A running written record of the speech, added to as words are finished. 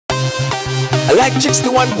I like chicks, the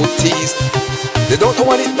one who tease. They don't know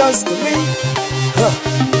what it does to me.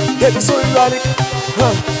 Get me so erotic,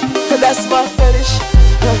 cause that's my fetish.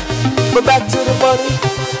 But back to the money,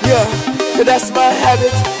 yeah, cause that's my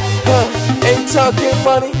habit. Ain't talking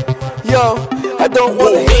money, yo, I don't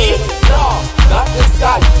wanna hear it. No, not this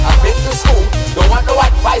guy, I've been to school, don't want no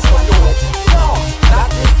advice from you. No, not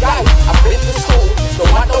this guy, I've been to school,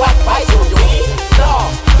 don't want no advice from you. No,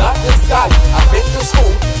 not this guy, I've been to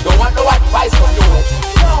school, don't want no advice from you.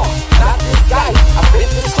 No, not this guy, I've been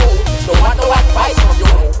to school, don't want no advice from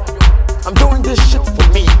you. I'm doing this shit for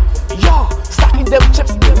me, yo, stacking them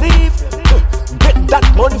chips, believe, getting that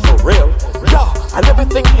money for real, yo, and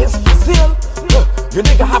everything is for zeal. You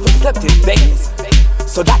nigga haven't slept in days,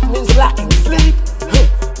 so that means lacking sleep.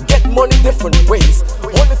 Get money different ways.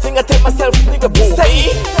 Only thing I tell myself, nigga, be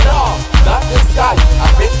safe. No, not this guy,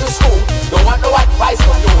 I've been to school, don't want no advice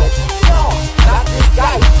from you. No, not this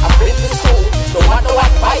guy, I've been to school, don't want no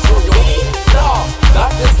advice from you. No,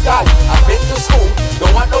 not this guy, I've been to school,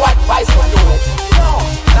 don't want no advice from you. No,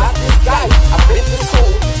 not this guy, I've been to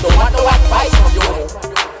school, don't want no advice from you.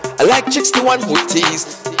 I like chicks, the one who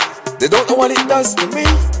tease. They don't know what it does to me.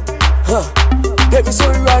 Get me so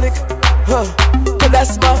erotic, cause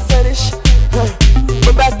that's my fetish.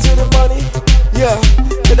 But back to the money, yeah,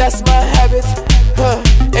 cause that's my habit.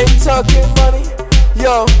 Ain't talking money,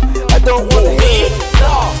 yo, I don't wanna hear it.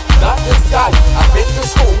 No, not this guy, I've been to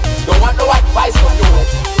school, don't want no advice from you.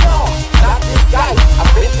 No, not this guy, I've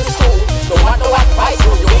been to school, don't want no advice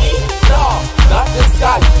from you. No, not this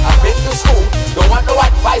guy, I've been to school, don't want no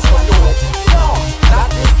advice from you. No, not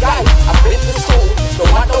this guy, I've been to school,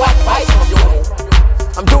 don't want no advice from you.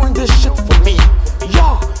 I'm doing this shit for me,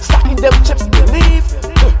 yo, stacking them chips, believe,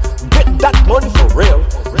 getting that money for real,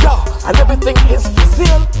 yo, and everything is for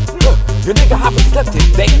zeal. You nigga haven't slept in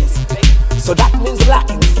days, so that means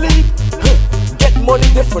lacking sleep. Get money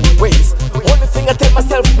different ways. Only thing I tell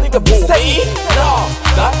myself, nigga, be safe. No,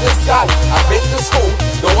 not this guy, I've been to school,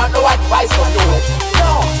 don't want no advice from you.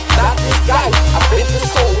 No,